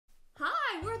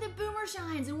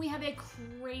Boomershines, and we have a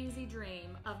crazy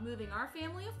dream of moving our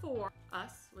family of 4,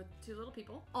 us with 2 little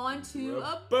people, onto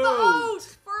a boat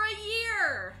for a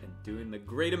year. And doing the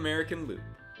Great American Loop.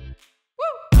 Woo!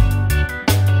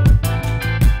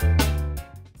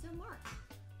 So Mark,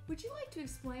 would you like to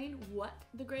explain what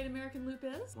the Great American Loop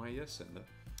is? Why yes, Cinda.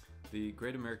 The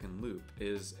Great American Loop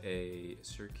is a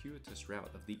circuitous route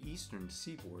of the eastern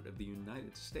seaboard of the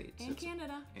United States. And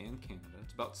Canada.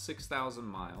 It's about 6,000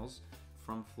 miles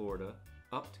from Florida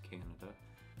up to Canada,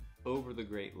 over the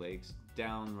Great Lakes,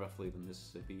 down roughly the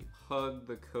Mississippi, hug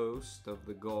the coast of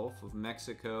the Gulf of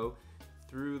Mexico,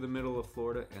 through the middle of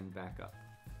Florida, and back up.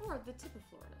 Or the tip of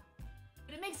Florida.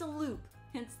 But it makes a loop,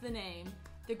 hence the name,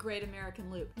 the Great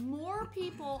American Loop. More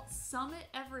people summit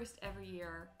Everest every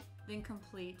year than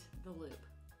complete the loop.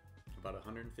 About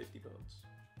 150 boats.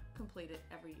 Complete it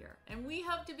every year. And we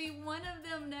hope to be one of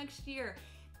them next year.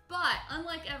 But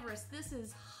unlike Everest, this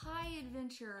is high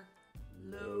adventure,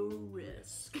 low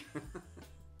risk.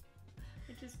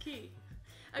 Which is key.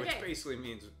 Okay. Which basically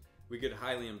means we could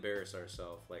highly embarrass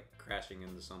ourselves, like crashing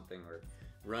into something or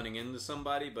running into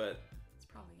somebody, but it's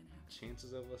probably gonna happen.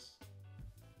 Chances of us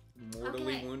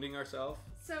mortally wounding ourselves.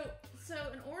 So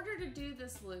in order to do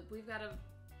this loop, we've got to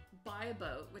buy a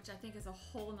boat, which I think is a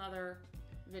whole nother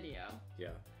video.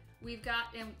 Yeah. We've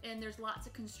got, and there's lots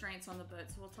of constraints on the boat,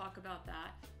 so we'll talk about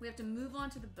that. We have to move on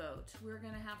to the boat. We're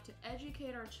going to have to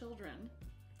educate our children.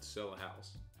 Sell a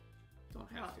house. Don't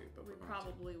have to, but we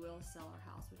probably will sell our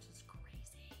house, which is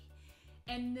crazy.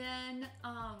 And then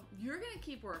you're going to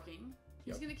keep working.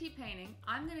 He's going to keep painting.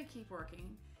 I'm going to keep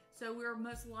working. So we're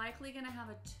most likely going to have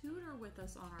a tutor with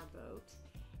us on our boat.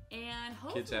 And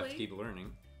hopefully... Kids have to keep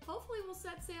learning. Hopefully we'll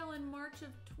set sail in March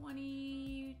of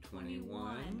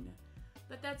 2021.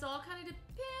 But that's all kind of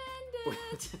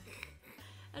dependent.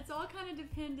 That's all kind of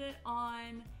dependent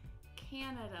on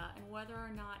Canada and whether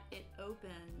or not it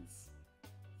opens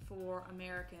for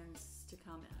Americans to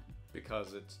come in.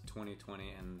 Because it's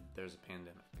 2020 and there's a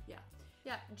pandemic. Yeah.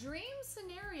 Yeah. Dream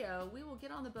scenario, we will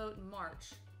get on the boat in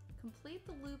March, complete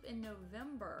the loop in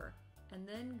November, and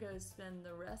then go spend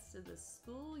the rest of the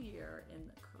school year in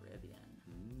the Caribbean.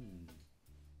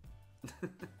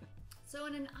 So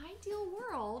in an ideal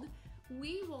world,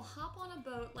 we will hop on a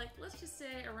boat, like let's just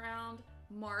say around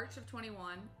March of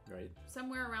 21, right?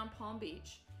 Somewhere around Palm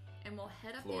Beach, and we'll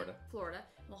head up Florida.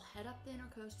 We'll head up the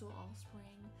intercoastal all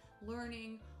spring,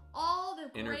 learning all the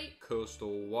great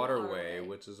intercoastal waterway,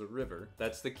 which is a river.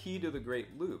 That's the key to the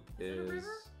Great Loop. Is it a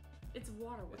river? It's a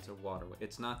waterway. It's a waterway.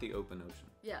 It's not the open ocean.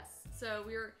 Yes. So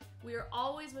we are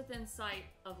always within sight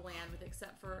of land,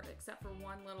 except for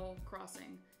one little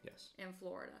crossing. Yes. In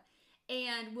Florida.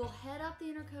 And we'll head up the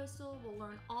intercoastal. We'll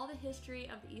learn all the history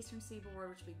of the Eastern Seaboard,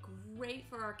 which will be great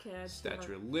for our kids.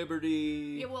 Statue of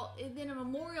Liberty. Yeah. Well, then on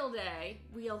Memorial Day,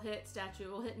 we'll hit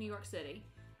New York City,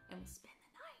 and we'll spend the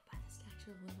night by the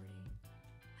Statue of Liberty.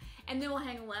 And then we'll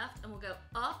hang a left, and we'll go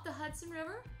up the Hudson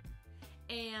River.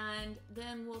 And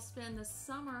then we'll spend the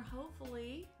summer,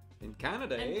 hopefully, in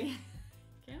Canada,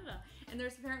 Canada. And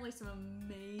there's apparently some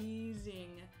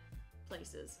amazing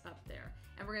places up there.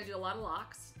 And we're going to do a lot of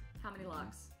locks. How many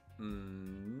locks?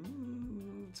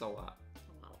 It's a lot. A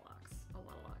lot of locks. A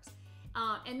lot of locks.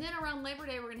 And then around Labor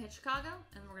Day, we're going to hit Chicago,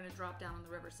 and we're going to drop down on the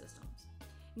river systems.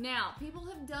 Now, people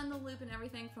have done the loop and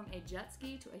everything from a jet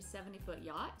ski to a 70-foot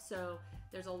yacht. So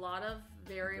there's a lot of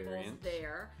variables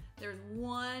there. There's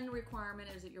one requirement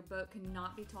is that your boat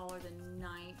cannot be taller than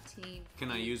 19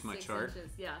 Can I use my chart?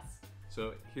 Inches. Yes.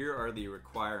 So here are the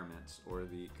requirements or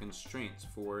the constraints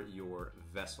for your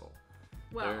vessel.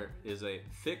 Well, there is a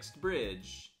fixed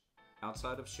bridge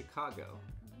outside of Chicago.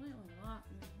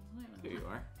 There you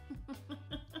are.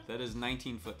 That is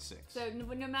 19'6". So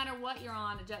no matter what you're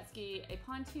on, a jet ski, a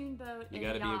pontoon boat, you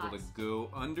got to be able to go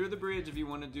under the bridge if you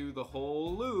want to do the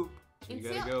whole loop. So you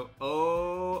got to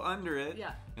go under it.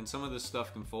 Yeah. And some of this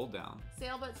stuff can fold down.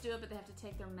 Sailboats do it, but they have to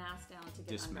take their mast down to get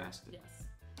dismast under. It. Yes.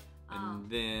 And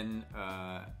then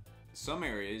some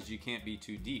areas you can't be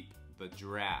too deep. The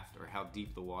draft, or how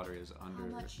deep the water is under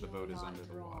the boat is under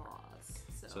the water.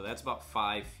 So that's about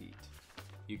 5 feet.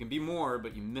 You can be more,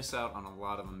 but you miss out on a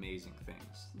lot of amazing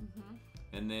things.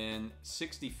 And then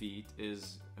 60 feet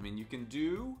is, I mean, you can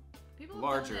do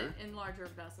larger in larger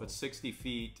vessels, but 60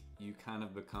 feet you kind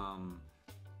of become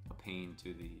a pain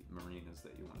to the marinas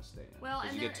that you want to stay in. Well,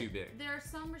 and you get too big. There are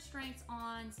some restraints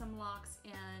on some locks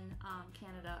in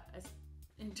Canada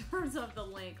in terms of the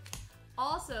length.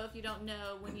 Also, if you don't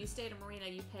know, when you stay at a marina,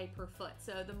 you pay per foot.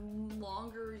 So the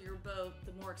longer your boat,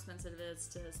 the more expensive it is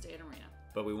to stay at a marina.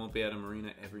 But we won't be at a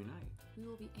marina every night. We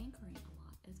will be anchoring a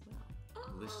lot as well.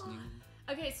 Listening.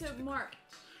 Okay, so Mark,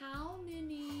 how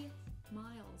many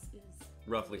miles is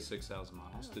roughly 6,000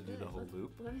 miles to do the whole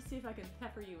loop. Let me see if I can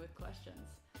pepper you with questions.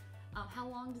 How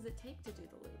long does it take to do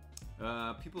the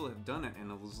loop? People have done it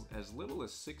in as little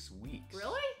as 6 weeks.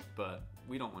 Really? But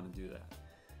we don't want to do that.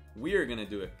 We are going to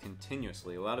do it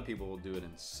continuously. A lot of people will do it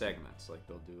in segments, like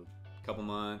they'll do a couple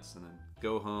months and then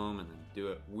go home and then do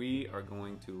it. We are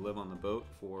going to live on the boat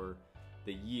for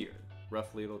the year.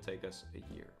 Roughly, it'll take us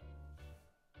a year.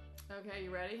 Okay,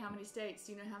 you ready? How many states?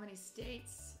 Do you know how many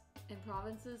states and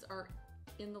provinces are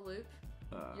in the loop?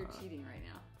 You're cheating right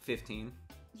now. 15.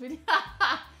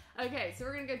 Okay, so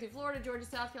we're going to go through Florida, Georgia,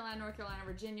 South Carolina, North Carolina,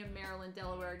 Virginia, Maryland,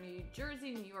 Delaware, New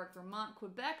Jersey, New York, Vermont,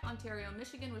 Quebec, Ontario,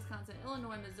 Michigan, Wisconsin,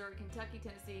 Illinois, Missouri, Kentucky,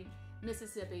 Tennessee,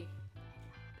 Mississippi.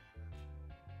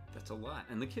 That's a lot.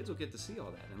 And the kids will get to see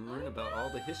all that and learn about all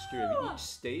the history of each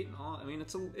state and all. I mean,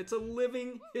 it's a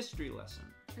living history lesson.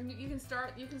 And you can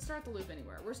start the loop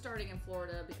anywhere. We're starting in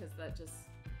Florida because that just...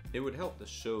 It would help to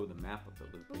show the map of the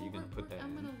loop. Are you going to put that in?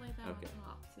 I'm going to lay that on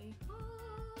top. See?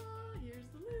 Here's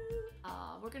the loop.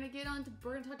 We're going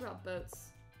to talk about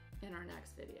boats in our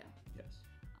next video. Yes.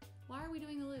 Why are we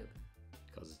doing the loop?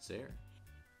 Because it's there.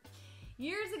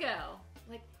 Years ago,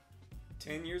 like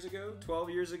 10 years ago, 12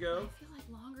 years ago. I feel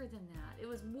like longer than that. It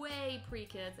was way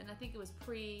pre-kids, and I think it was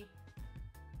pre-trying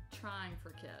for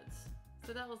kids.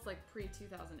 So that was like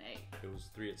pre-2008. It was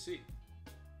 3 at Sea.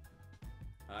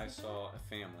 I saw a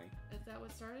family. Is that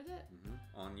what started it?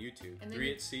 On YouTube.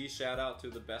 3 at Sea, shout out to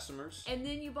the Bessemers. And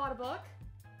then you bought a book?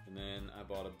 And then I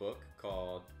bought a book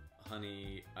called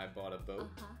Honey, I Bought a Boat.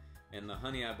 And the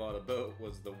Honey, I Bought a Boat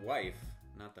was the wife,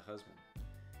 not the husband.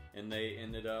 And they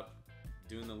ended up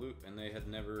doing the loop. And they had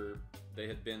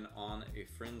been on a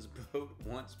friend's boat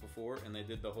once before, and they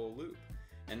did the whole loop.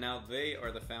 And now they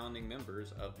are the founding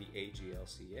members of the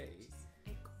AGLCA.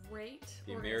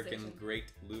 The American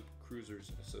Great Loop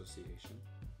Cruisers Association,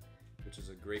 which is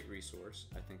a great resource.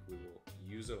 I think we will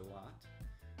use it a lot.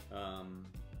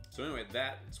 So anyway,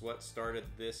 that's what started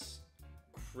this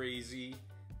crazy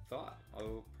thought,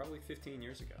 probably 15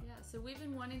 years ago. Yeah, so we've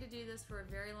been wanting to do this for a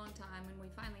very long time. When we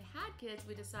finally had kids,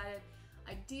 we decided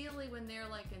ideally when they're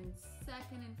like in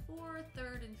 2nd and 4th,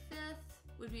 3rd and 5th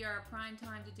would be our prime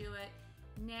time to do it.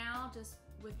 Now, just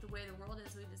with the way the world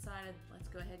is, we decided let's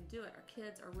go ahead and do it. Our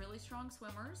kids are really strong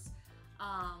swimmers.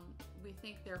 We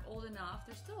think they're old enough.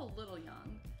 They're still a little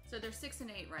young, so they're 6 and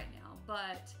 8 right now.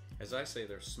 But as I say,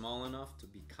 they're small enough to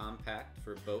be compact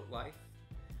for boat life,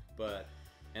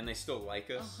 and they still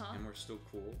like us, and we're still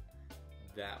cool.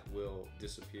 That will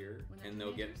disappear, and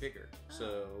they'll get bigger.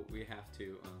 So we have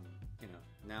to,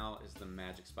 now is the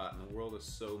magic spot, and the world is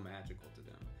so magical to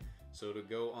them. So to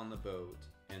go on the boat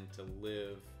and to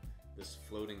live this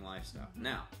floating lifestyle.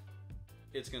 Now,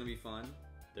 it's going to be fun.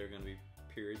 There are going to be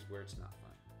periods where it's not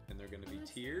fun. And there are going to be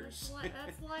tears.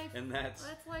 That's life. And that's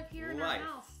life here in our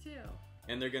house, too.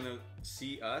 And they're going to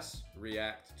see us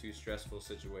react to stressful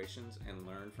situations and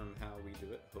learn from how we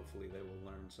do it. Hopefully they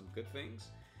will learn some good things.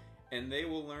 And they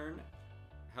will learn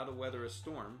how to weather a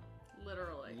storm.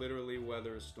 Literally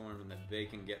weather a storm, and that they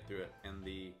can get through it. And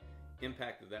the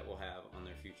impact that will have on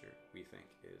their future, we think,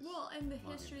 is and the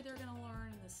history they're going to learn,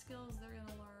 and the skills they're going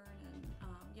to learn, and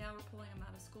we're pulling them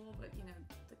out of school, but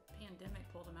the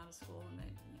pandemic pulled them out of school, and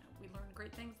they, we learned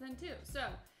great things then too. So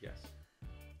yes,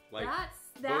 like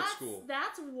that's school.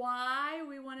 That's why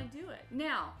we want to do it.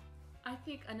 Now, I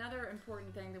think another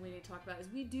important thing that we need to talk about is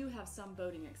we do have some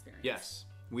boating experience. Yes,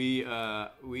 we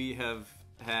have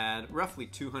had roughly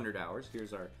 200 hours.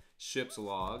 Here's our ship's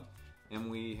log. And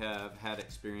we have had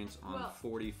experience on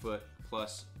 40-foot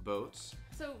plus boats.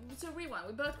 So rewind.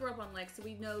 We both grew up on lakes, so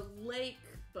we know lake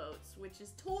boats, which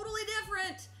is totally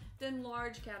different than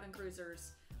large cabin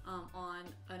cruisers on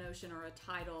an ocean or a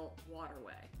tidal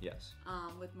waterway. Yes.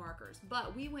 With markers.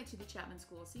 But we went to the Chapman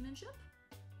School of Seamanship.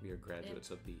 We are graduates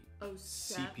of the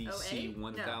 08?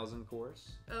 1000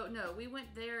 course. Oh, no. We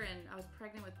went there, and I was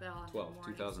pregnant with Belle.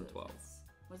 2012.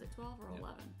 Was it 12 or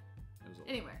 11? It was 11.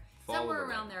 Anyway. Somewhere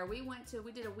around there, we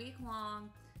did a week-long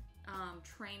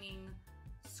training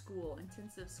school,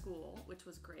 intensive school, which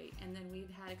was great. And then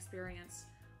we've had experience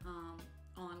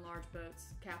on large boats,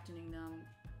 captaining them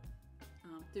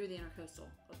through the intercoastal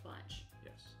a bunch.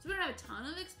 Yes. So we don't have a ton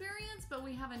of experience, but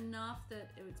we have enough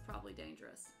that it's probably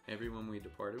dangerous. Everyone we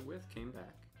departed with came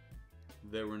back.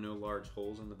 There were no large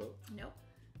holes in the boat. Nope.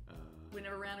 We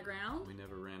never ran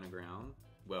aground.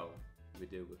 Well, we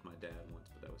did with my dad once,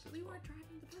 but that was his fault. We weren't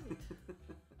driving the boat.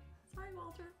 Sorry,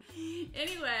 Walter.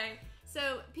 Anyway,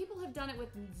 so people have done it with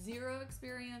zero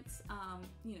experience.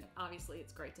 Obviously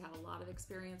it's great to have a lot of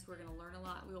experience. We're going to learn a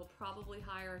lot. We will probably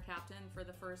hire a captain for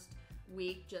the first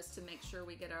week just to make sure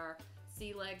we get our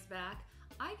sea legs back.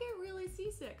 I get really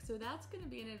seasick, so that's going to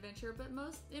be an adventure. But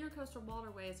most intercoastal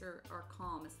waterways are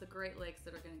calm. It's the Great Lakes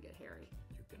that are going to get hairy.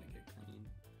 You're going to get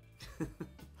green.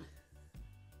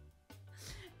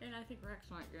 And I think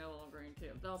Rex might get a little green too.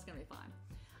 But that's going to be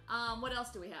fine. What else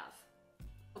do we have?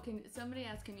 Somebody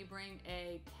asked, can you bring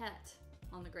a pet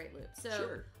on the Great Loop? So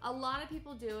sure. A lot of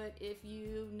people do it. If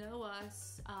you know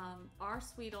us, our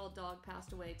sweet old dog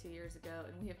passed away 2 years ago,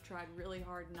 and we have tried really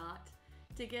hard not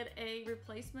to get a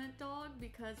replacement dog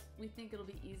because we think it'll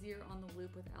be easier on the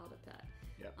loop without a pet.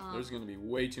 Yeah, there's going to be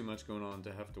way too much going on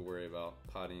to have to worry about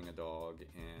pottying a dog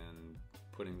and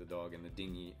putting the dog in the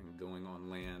dinghy and going on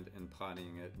land and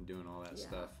pottying it and doing all that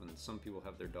stuff. And some people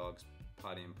have their dogs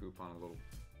potty and poop on a little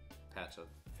patch of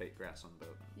fake grass on the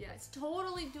boat. Yeah, it's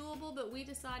totally doable, but we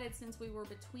decided since we were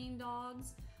between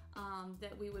dogs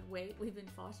that we would wait. We've been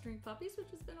fostering puppies, which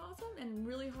has been awesome, and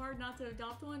really hard not to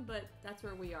adopt one, but that's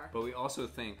where we are. But we also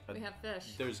think we have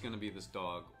fish. There's going to be this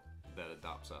dog that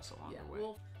adopts us along the way.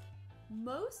 Well,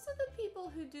 most of the people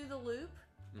who do the loop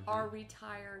are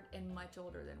retired and much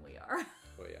older than we are.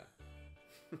 Oh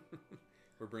yeah.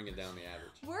 We're bringing down the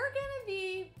average. We're going to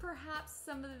be perhaps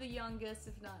some of the youngest,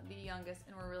 if not the youngest,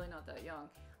 and we're really not that young,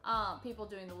 people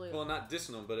doing the loop. Well, not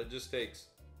dissing them, but it just takes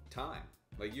time.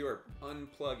 Like, you are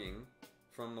unplugging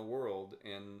from the world,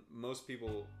 and most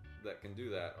people that can do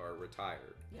that are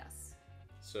retired. Yes.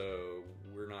 So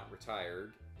we're not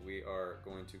retired. We are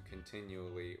going to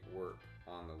continually work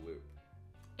on the loop.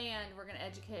 And we're going to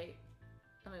educate.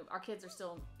 I mean, our kids are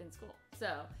still in school.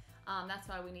 So that's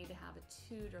why we need to have a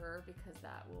tutor, because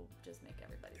that will just make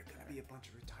everybody better. There are going to be a bunch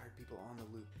of retired people on the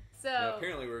loop. So now,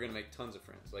 apparently we're going to make tons of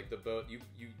friends. Like the boat,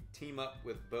 you team up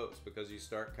with boats because you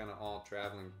start kind of all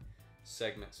traveling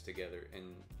segments together,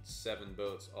 and 7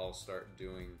 boats all start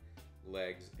doing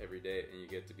legs every day, and you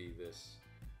get to be this,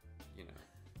 you know,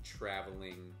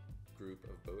 traveling group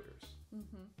of boaters.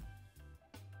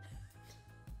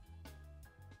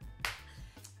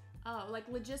 Oh, like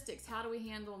logistics. How do we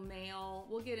handle mail?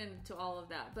 We'll get into all of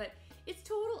that, but it's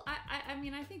total. I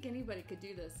mean, I think anybody could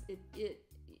do this.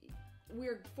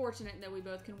 We're fortunate that we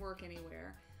both can work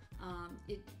anywhere.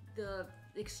 The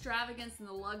extravagance and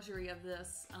the luxury of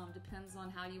this depends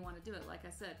on how you want to do it. Like I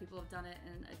said, people have done it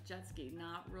in a jet ski,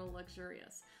 not real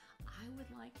luxurious. I would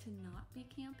like to not be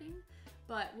camping,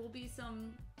 but we'll be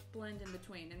some blend in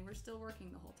between, and we're still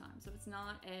working the whole time. So it's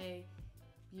not a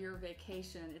year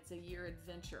vacation, it's a year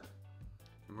adventure.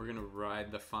 And we're gonna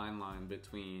ride the fine line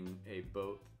between a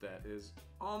boat that is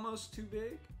almost too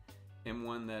big and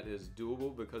one that is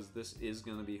doable, because this is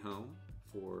gonna be home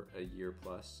for a year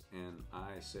plus, and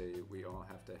I say we all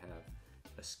have to have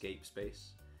escape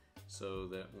space so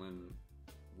that when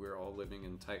we're all living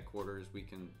in tight quarters, we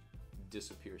can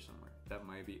disappear somewhere. That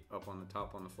might be up on the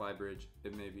top on the fly bridge,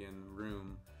 it may be in the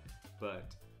room,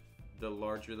 but the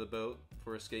larger the boat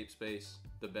for escape space,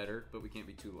 the better, but we can't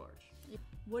be too large.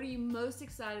 What are you most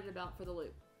excited about for the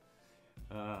loop?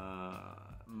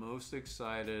 Most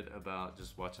excited about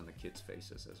just watching the kids'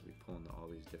 faces as we pull into all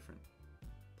these different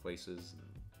places,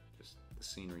 and just the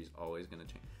scenery's always going to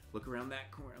change. Look around that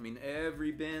corner. I mean,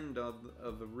 every bend of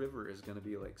the river is going to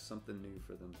be like something new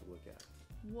for them to look at.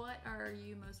 What are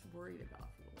you most worried about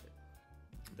for the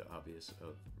loop? The obvious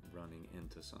of running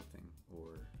into something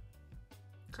or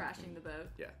crashing the boat.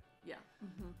 Yeah. Yeah.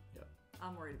 Yep.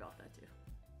 I'm worried about that too.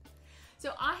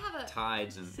 So I have a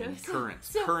tides and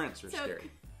currents. Currents are scary.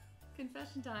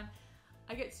 Confession time.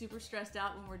 I get super stressed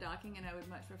out when we're docking, and I would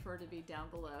much prefer to be down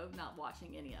below, not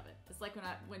watching any of it. It's like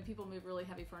when people move really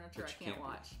heavy furniture, I can't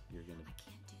watch. I can't do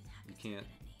that. You can't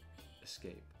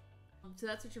escape. So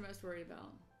that's what you're most worried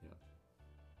about. Yep.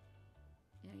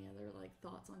 Any other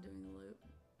thoughts on doing the loop?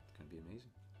 It's gonna be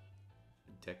amazing.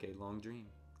 A decade-long dream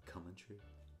coming true.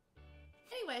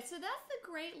 Anyway, so that's the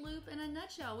Great Loop in a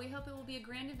nutshell. We hope it will be a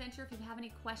grand adventure. If you have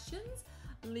any questions,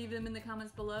 leave them in the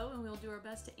comments below, and we'll do our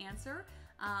best to answer.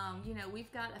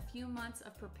 We've got a few months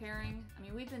of preparing. I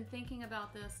mean, we've been thinking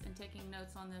about this and taking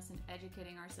notes on this and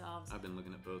educating ourselves. I've been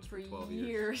looking at boats for 12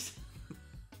 years.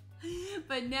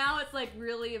 But now it's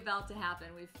really about to happen.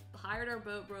 We've hired our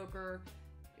boat broker.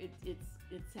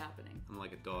 It's happening. I'm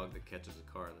like a dog that catches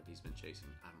a car that he's been chasing.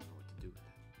 I don't know what to do with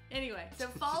that. Anyway, so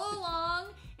follow along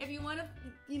if you want to,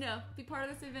 be part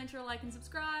of this adventure. Like and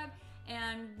subscribe,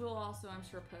 and we'll also, I'm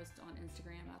sure, post on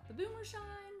Instagram at the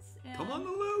Boomershines. Come on the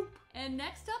loop. And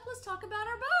next up, let's talk about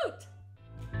our boat.